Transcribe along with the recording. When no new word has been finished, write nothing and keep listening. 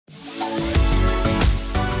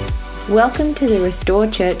Welcome to the Restore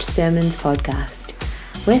Church Sermons podcast.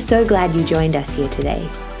 We're so glad you joined us here today.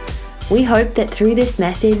 We hope that through this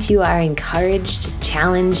message you are encouraged,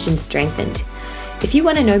 challenged, and strengthened. If you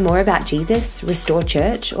want to know more about Jesus, Restore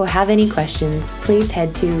Church, or have any questions, please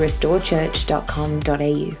head to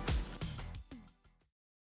restorechurch.com.au.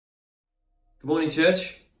 Good morning,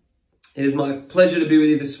 church. It is my pleasure to be with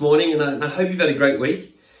you this morning, and I hope you've had a great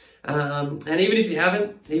week. And even if you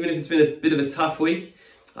haven't, even if it's been a bit of a tough week,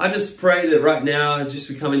 I just pray that right now, as just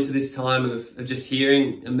we come into this time of just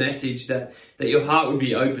hearing a message, that your heart would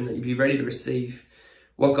be open, that you'd be ready to receive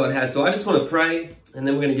what God has. So I just want to pray, and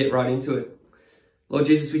then we're going to get right into it. Lord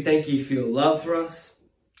Jesus, we thank you for your love for us.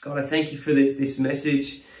 God, I thank you for this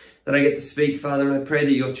message that I get to speak, Father, and I pray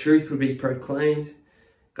that your truth would be proclaimed.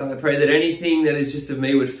 God, I pray that anything that is just of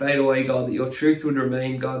me would fade away, God, that your truth would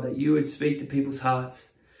remain, God, that you would speak to people's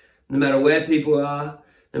hearts, no matter where people are,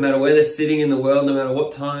 no matter where they're sitting in the world, no matter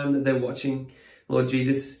what time that they're watching, Lord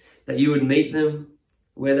Jesus, that you would meet them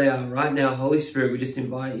where they are right now. Holy Spirit, we just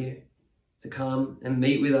invite you to come and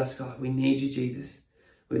meet with us, God. We need you, Jesus.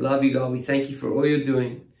 We love you, God. We thank you for all you're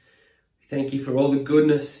doing. We thank you for all the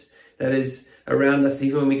goodness that is around us,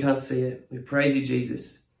 even when we can't see it. We praise you,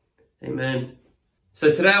 Jesus. Amen. So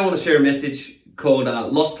today I want to share a message called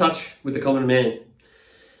Lost Touch with the Common Man.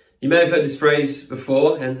 You may have heard this phrase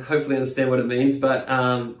before and hopefully understand what it means, but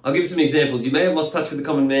I'll give you some examples. You may have lost touch with the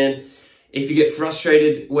common man if you get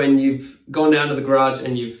frustrated when you've gone down to the garage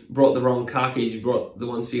and you've brought the wrong car keys. You brought the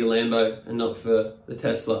ones for your Lambo and not for the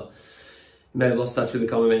Tesla. You may have lost touch with the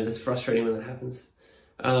common man. That's frustrating when that happens.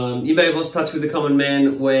 You may have lost touch with the common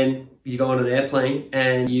man when you go on an airplane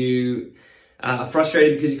and you are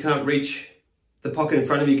frustrated because you can't reach the pocket in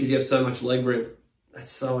front of you because you have so much leg room.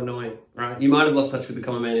 That's so annoying, right? You might have lost touch with the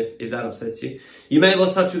common man if that upsets you. You may have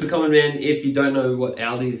lost touch with the common man if you don't know what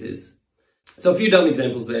Aldi's is. So a few dumb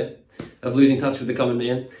examples there of losing touch with the common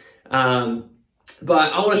man.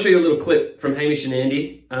 But I want to show you a little clip from Hamish and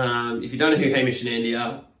Andy. If you don't know who Hamish and Andy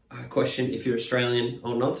are, I question if you're Australian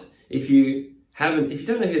or not. If you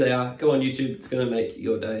don't know who they are, go on YouTube. It's going to make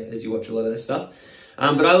your day as you watch a lot of their stuff.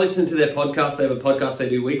 But I listen to their podcast. They have a podcast they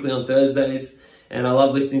do weekly on Thursdays. And I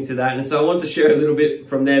love listening to that. And so I want to share a little bit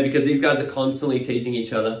from there because these guys are constantly teasing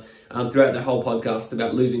each other throughout their whole podcast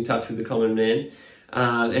about losing touch with the common man.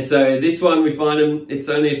 And so this one, we find them, it's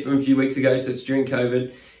only from a few weeks ago, so it's during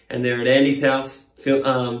COVID. And they're at Andy's house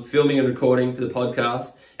filming and recording for the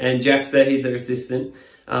podcast. And Jack's there, he's their assistant.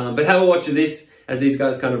 But have a watch of this as these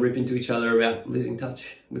guys kind of rip into each other about losing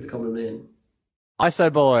touch with the common man.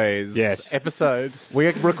 ISO Boys. Yes. Episode.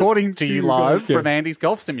 We're recording to you live from Andy's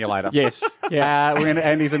golf simulator. Yes. Yeah. We're in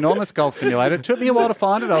Andy's enormous golf simulator. It took me a while to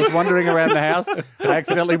find it. I was wandering around the house. I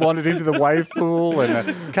accidentally wandered into the wave pool and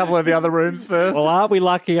a couple of the other rooms first. Well, aren't we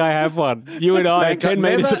lucky I have one? You and I are 10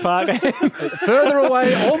 metres apart. Further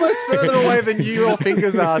away, almost further away than your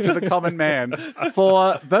fingers are to the common man.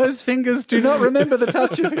 For those fingers do not remember the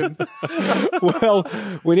touch of him. Well,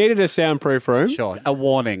 we needed a soundproof room. Sure. A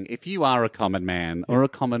warning. If you are a common man or a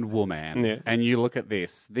common woman and you look at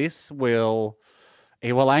this will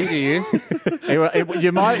anger you.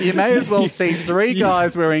 You may as well see three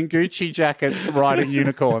guys wearing Gucci jackets riding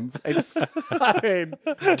unicorns.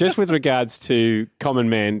 Just with regards to common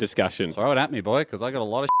man discussion. Throw it at me, boy, because I got a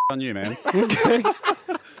lot of on you, man. Okay.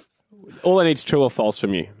 All I need is true or false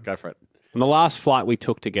from you. Go for it. On the last flight we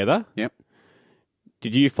took together, Yep.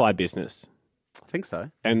 Did you fly business? I think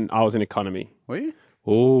so. And I was in economy. Were you?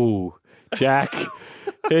 Ooh, Jack.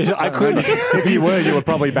 I couldn't. If you were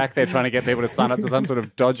probably back there trying to get people to sign up to some sort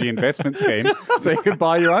of dodgy investment scheme so you could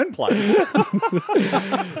buy your own plane.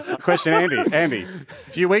 Question, Andy.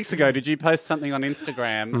 A few weeks ago, did you post something on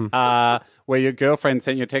Instagram where your girlfriend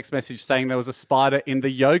sent you a text message saying there was a spider in the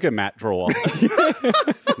yoga mat drawer?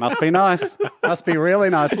 Must be nice. Must be really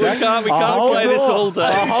nice, Jack. We can't play this all day.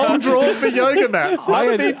 A whole drawer for yoga mats.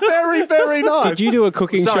 Must be very, very nice. Did you do a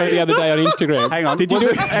cooking show the other day on Instagram? Hang on. Did you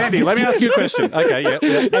Andy, let me ask you a question. Okay,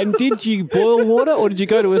 yeah. And did you boil water or did you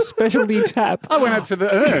go to a specialty tap? I went out to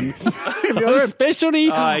the urn. A specialty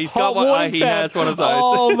he's got hot water he tap. has one of those.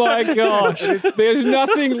 Oh my gosh. There's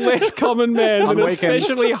nothing less common, man, than a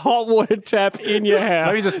specially hot water tap in your house.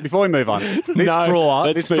 Let me just, before we move on,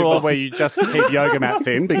 this drawer where you just keep yoga mats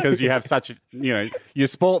in because you have such, you're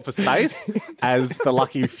spoilt for space, as the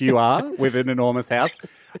lucky few are with an enormous house.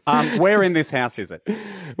 Where in this house is it?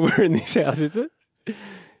 Where in this house is it?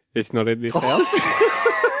 It's not in this house.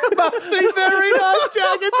 Must be very nice,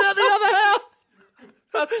 Jack. It's at the other house.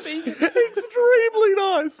 Must be extremely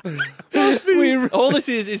nice. Must be. All this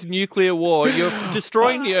is nuclear war. You're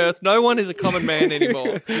destroying the earth. No one is a common man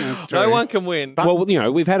anymore. That's true. No one can win. Well, you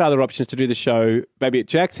know, we've had other options to do the show, maybe at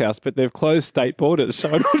Jack's house, but they've closed state borders, so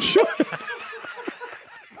I'm not sure.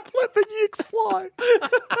 Let the nukes fly.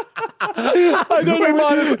 I don't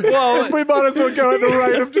know. We might as well go at the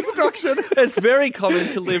rate of destruction. It's very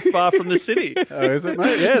common to live far from the city. Oh, is it,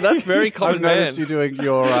 mate? Yeah, that's very common, I've man. noticed you doing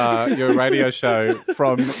your radio show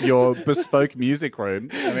from your bespoke music room.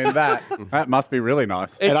 I mean, that must be really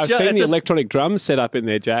nice. And I've seen it's the a- electronic drums set up in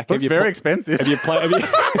there, Jack. Looks very expensive. Have you played?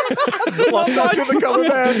 Lost touch with the common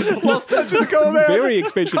man. Lost touch with the common man. Very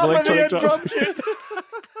expensive Come on, electronic the drums. drum kit.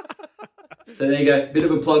 So there you go. Bit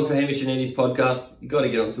of a plug for Hamish and Andy's podcast. You got to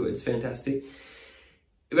get onto it. It's fantastic.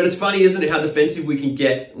 But it's funny, isn't it, how defensive we can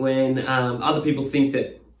get when other people think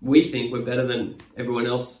that we think we're better than everyone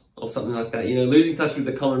else or something like that. You know, losing touch with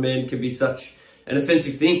the common man can be such an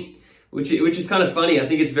offensive thing, which is kind of funny. I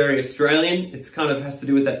think it's very Australian. It's kind of has to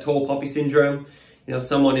do with that tall poppy syndrome. You know,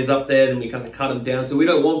 someone is up there, then we kind of cut them down. So we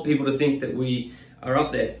don't want people to think that we are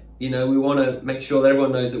up there. You know, we want to make sure that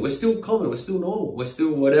everyone knows that we're still common, we're still normal, we're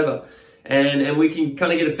still whatever. And we can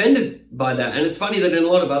kind of get offended by that. And it's funny that in a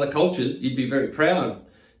lot of other cultures, you'd be very proud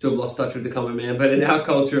to have lost touch with the common man. But in our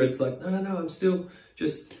culture, it's like, no, I'm still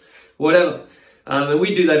just whatever. And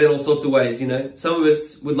we do that in all sorts of ways, you know. Some of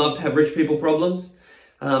us would love to have rich people problems,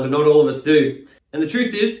 but not all of us do. And the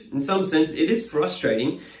truth is, in some sense, it is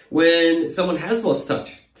frustrating when someone has lost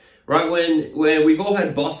touch, right? When we've all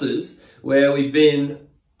had bosses where we've been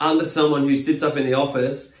under someone who sits up in the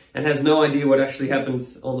office and has no idea what actually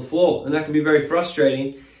happens on the floor. And that can be very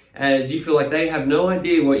frustrating as you feel like they have no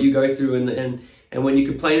idea what you go through. And when you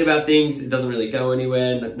complain about things, it doesn't really go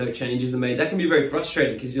anywhere, no changes are made. That can be very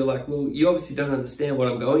frustrating because you're like, well, you obviously don't understand what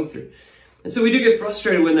I'm going through. And so we do get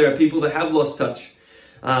frustrated when there are people that have lost touch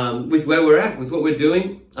with where we're at, with what we're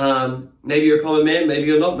doing. Maybe you're a common man, maybe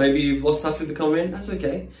you're not. Maybe you've lost touch with the common man. That's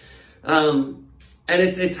okay. And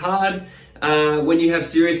it's hard when you have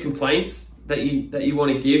serious complaints that you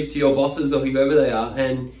want to give to your bosses or whoever they are,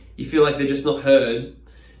 and you feel like they're just not heard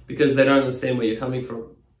because they don't understand where you're coming from.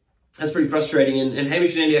 That's pretty frustrating. And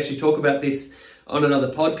Hamish and Andy actually talk about this on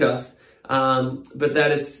another podcast. But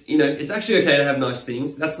that it's actually okay to have nice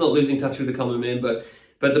things. That's not losing touch with the common man. But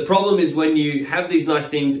the problem is when you have these nice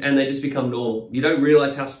things and they just become normal. You don't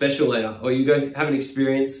realize how special they are, or you go have an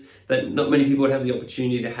experience that not many people would have the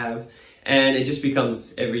opportunity to have, and it just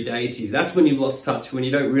becomes every day to you. That's when you've lost touch, when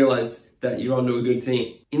you don't realize that you're onto a good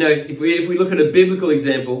thing. You know, if we look at a biblical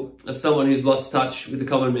example of someone who's lost touch with the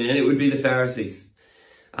common man, it would be the Pharisees.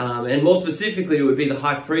 And more specifically, it would be the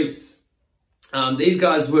high priests. These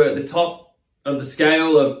guys were at the top of the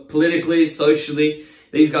scale of politically, socially.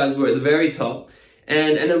 These guys were at the very top.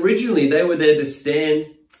 And originally they were there to stand,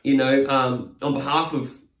 on behalf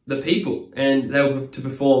of the people. And they were to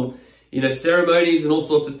perform, ceremonies and all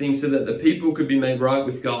sorts of things so that the people could be made right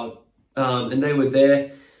with God. And they were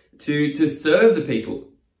there to serve the people.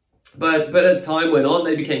 But as time went on,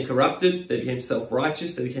 they became corrupted. They became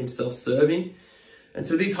self-righteous. They became self-serving. And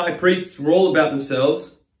so these high priests were all about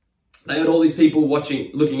themselves. They had all these people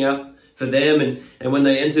looking out for them. And when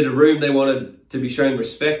they entered a room, they wanted to be shown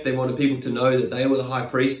respect. They wanted people to know that they were the high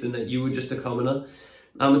priest and that you were just a commoner.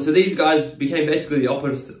 And so these guys became basically the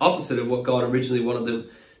opposite of what God originally wanted them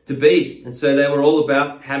to be. And so they were all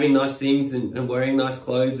about having nice things and wearing nice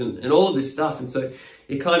clothes and all of this stuff. And so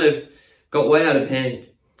it kind of got way out of hand.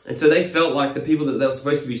 And so they felt like the people that they were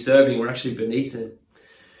supposed to be serving were actually beneath them.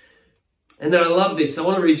 And then I love this. I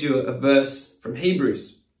want to read you a verse from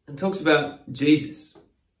Hebrews. It talks about Jesus.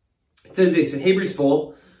 It says this in Hebrews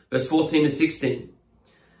 4, verse 14 to 16.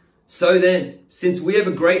 So then, since we have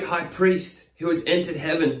a great high priest who has entered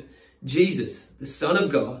heaven, Jesus, the Son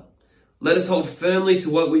of God, let us hold firmly to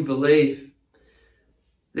what we believe.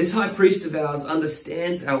 This high priest of ours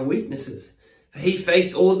understands our weaknesses, for he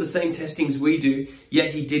faced all of the same testings we do, yet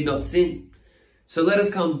he did not sin. So let us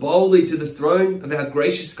come boldly to the throne of our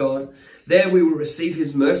gracious God. There we will receive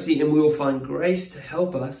his mercy and we will find grace to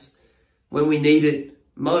help us when we need it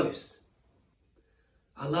most.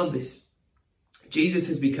 I love this. Jesus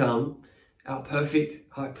has become our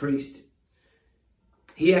perfect high priest.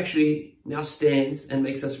 He actually now stands and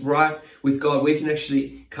makes us right with God. We can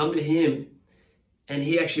actually come to him and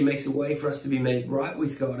he actually makes a way for us to be made right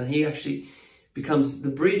with God. And he actually becomes the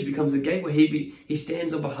bridge, becomes the gateway. He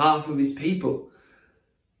stands on behalf of his people.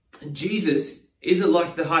 And Jesus isn't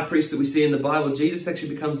like the high priest that we see in the Bible. Jesus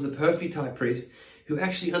actually becomes the perfect high priest who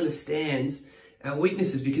actually understands our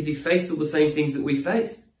weaknesses because he faced all the same things that we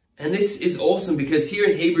faced. And this is awesome because here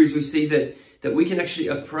in Hebrews we see that we can actually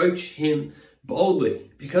approach him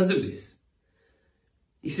boldly because of this.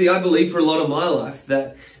 You see, I believe for a lot of my life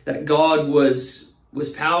that God was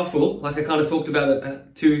powerful, like I kind of talked about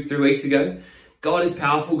it 2-3 weeks ago. God is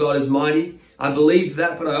powerful, God is mighty. I believe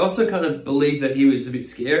that, but I also kind of believe that he was a bit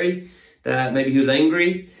scary, that maybe he was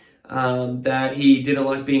angry, that he didn't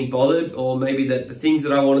like being bothered, or maybe that the things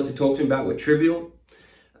that I wanted to talk to him about were trivial.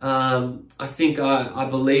 I think I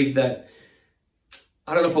believe that,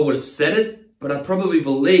 I don't know if I would have said it, but I probably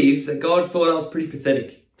believed that God thought I was pretty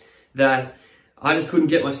pathetic, that I just couldn't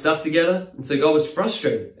get my stuff together, and so God was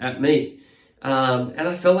frustrated at me. And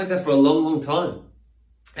I felt like that for a long, long time.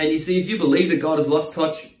 And you see, if you believe that God has lost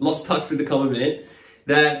touch with the common man,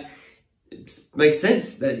 that it makes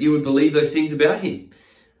sense that you would believe those things about him.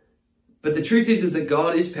 But the truth is that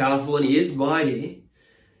God is powerful and he is mighty.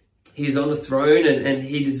 He is on the throne and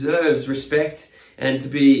he deserves respect and to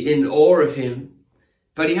be in awe of him.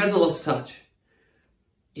 But he hasn't lost touch.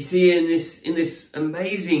 You see, in this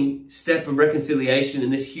amazing step of reconciliation,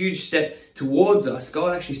 in this huge step towards us,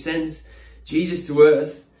 God actually sends Jesus to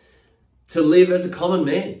earth to live as a common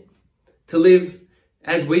man, to live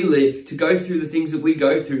as we live, to go through the things that we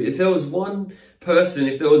go through. If there was one person,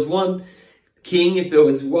 if there was one king, if there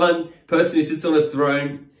was one person who sits on a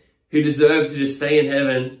throne who deserved to just stay in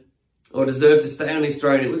heaven or deserved to stay on his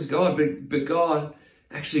throne, it was God. But God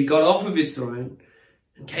actually got off of his throne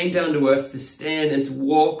and came down to earth to stand and to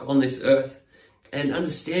walk on this earth and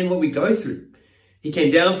understand what we go through. He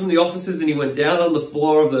came down from the offices and he went down on the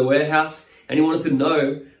floor of the warehouse and he wanted to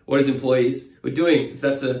know what his employees were doing. If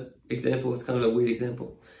that's an example, it's kind of a weird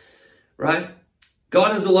example, right?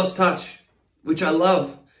 God has a lost touch, which I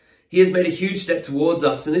love. He has made a huge step towards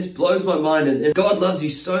us, and this blows my mind. And God loves you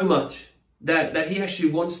so much that he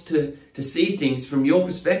actually wants to see things from your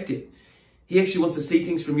perspective. He actually wants to see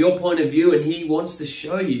things from your point of view, and he wants to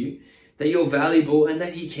show you that you're valuable and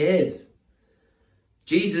that he cares.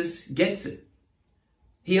 Jesus gets it.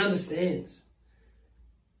 He understands.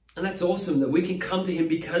 And that's awesome that we can come to him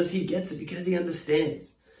because he gets it, because he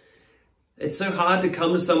understands. It's so hard to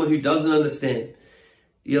come to someone who doesn't understand.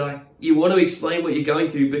 You want to explain what you're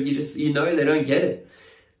going through, but you know they don't get it.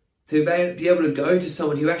 To be able to go to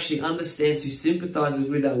someone who actually understands, who sympathizes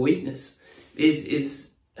with our weakness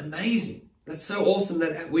is amazing. That's so awesome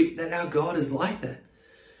that our God is like that.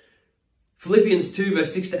 Philippians 2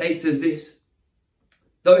 verse 6-8 says this: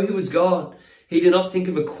 though he was God, he did not think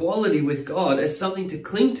of equality with God as something to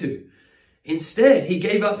cling to. Instead, he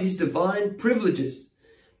gave up his divine privileges.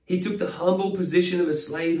 He took the humble position of a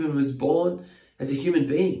slave and was born as a human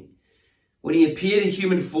being. When he appeared in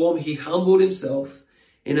human form, he humbled himself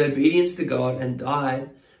in obedience to God and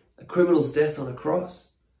died a criminal's death on a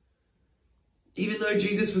cross. Even though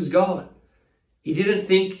Jesus was God, he didn't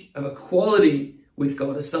think of equality with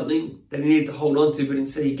God as something that he needed to hold on to, but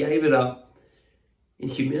instead he gave it up in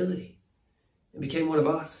humility and became one of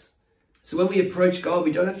us. So when we approach God,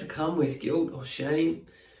 we don't have to come with guilt or shame.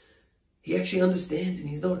 He actually understands and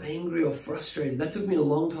he's not angry or frustrated. That took me a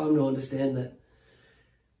long time to understand that.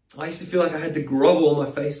 I used to feel like I had to grovel on my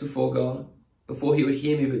face before God, before he would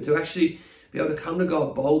hear me, but to actually be able to come to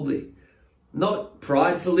God boldly, not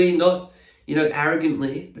pridefully, not,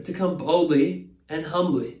 arrogantly, but to come boldly and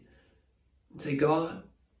humbly and say, God,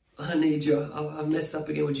 I need you. I've messed up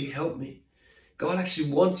again. Would you help me? God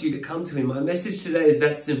actually wants you to come to him. My message today is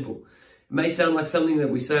that simple. It may sound like something that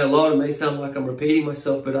we say a lot. It may sound like I'm repeating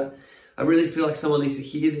myself, but I really feel like someone needs to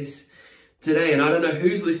hear this today. And I don't know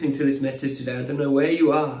who's listening to this message today. I don't know where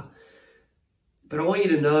you are. But I want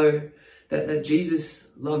you to know that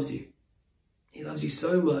Jesus loves you. He loves you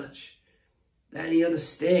so much that he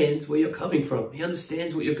understands where you're coming from. He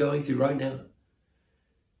understands what you're going through right now.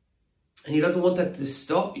 And he doesn't want that to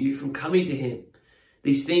stop you from coming to him.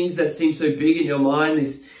 These things that seem so big in your mind,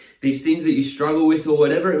 these things that you struggle with or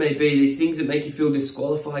whatever it may be, these things that make you feel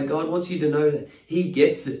disqualified, God wants you to know that he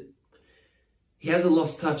gets it. He hasn't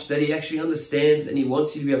lost touch, that he actually understands, and he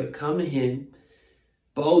wants you to be able to come to him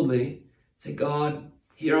boldly, say, God,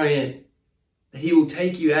 here I am. That he will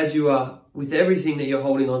take you as you are with everything that you're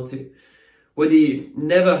holding on to. Whether you've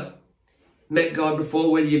never met God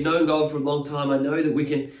before, whether you've known God for a long time, I know that we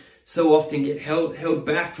can so often get held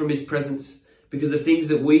back from his presence because of things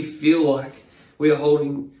that we feel like we are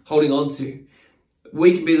holding on to.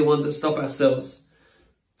 We can be the ones that stop ourselves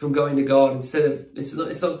from going to God instead of,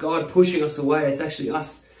 it's not God pushing us away, it's actually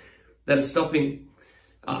us that are stopping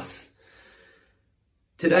us.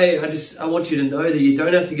 Today, I want you to know that you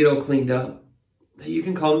don't have to get all cleaned up. That you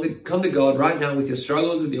can come to God right now with your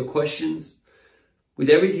struggles, with your questions,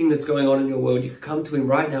 with everything that's going on in your world. You can come to him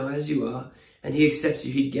right now as you are, and he accepts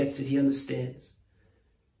you, he gets it, he understands.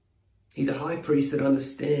 He's a high priest that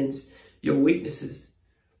understands your weaknesses.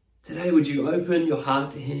 Today, would you open your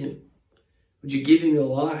heart to him? Would you give him your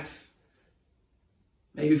life?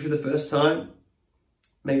 Maybe for the first time,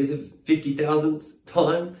 maybe the 50,000th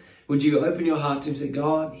time, would you open your heart to him and say,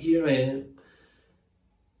 God, here I am.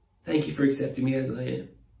 Thank you for accepting me as I am.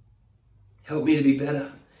 Help me to be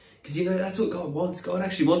better. Because you know, that's what God wants. God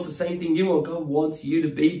actually wants the same thing you want. God wants you to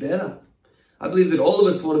be better. I believe that all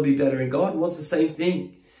of us want to be better, and God wants the same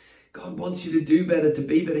thing. God wants you to do better, to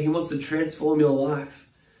be better. He wants to transform your life.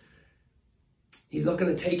 He's not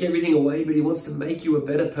going to take everything away, but he wants to make you a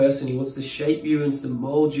better person. He wants to shape you, he wants to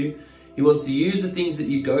mold you. He wants to use the things that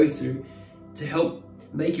you go through to help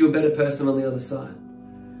make you a better person on the other side.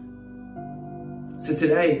 So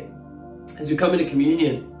today, as we come into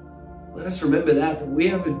communion, let us remember that we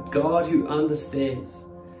have a God who understands.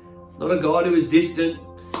 Not a God who is distant,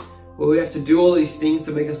 where we have to do all these things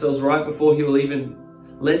to make ourselves right before he will even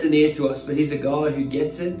lend an ear to us. But he's a God who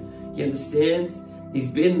gets it, he understands, he's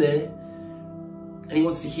been there, and he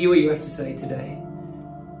wants to hear what you have to say today.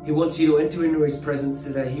 He wants you to enter into his presence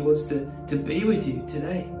today. He wants to be with you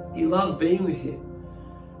today. He loves being with you.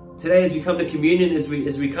 Today, as we come to communion, as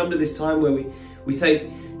we come to this time where we take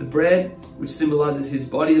the bread, which symbolizes his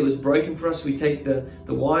body that was broken for us, we take the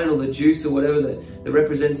wine or the juice or whatever that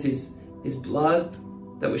represents his blood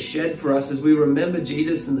that was shed for us, as we remember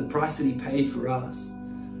Jesus and the price that he paid for us.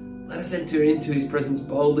 Let us enter into his presence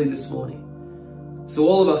boldly this morning. So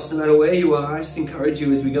all of us, no matter where you are, I just encourage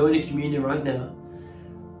you as we go into communion right now,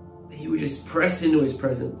 that you would just press into his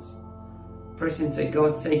presence. Press in and say,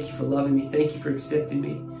 God, thank you for loving me. Thank you for accepting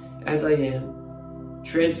me as I am.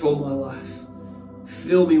 Transform my life.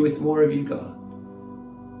 Fill me with more of you, God,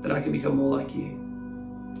 that I can become more like you.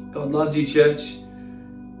 God loves you, church.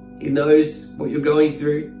 He knows what you're going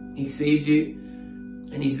through. He sees you,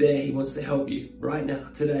 and he's there. He wants to help you right now,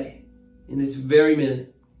 today, in this very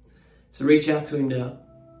minute. So reach out to him now.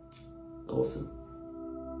 Awesome.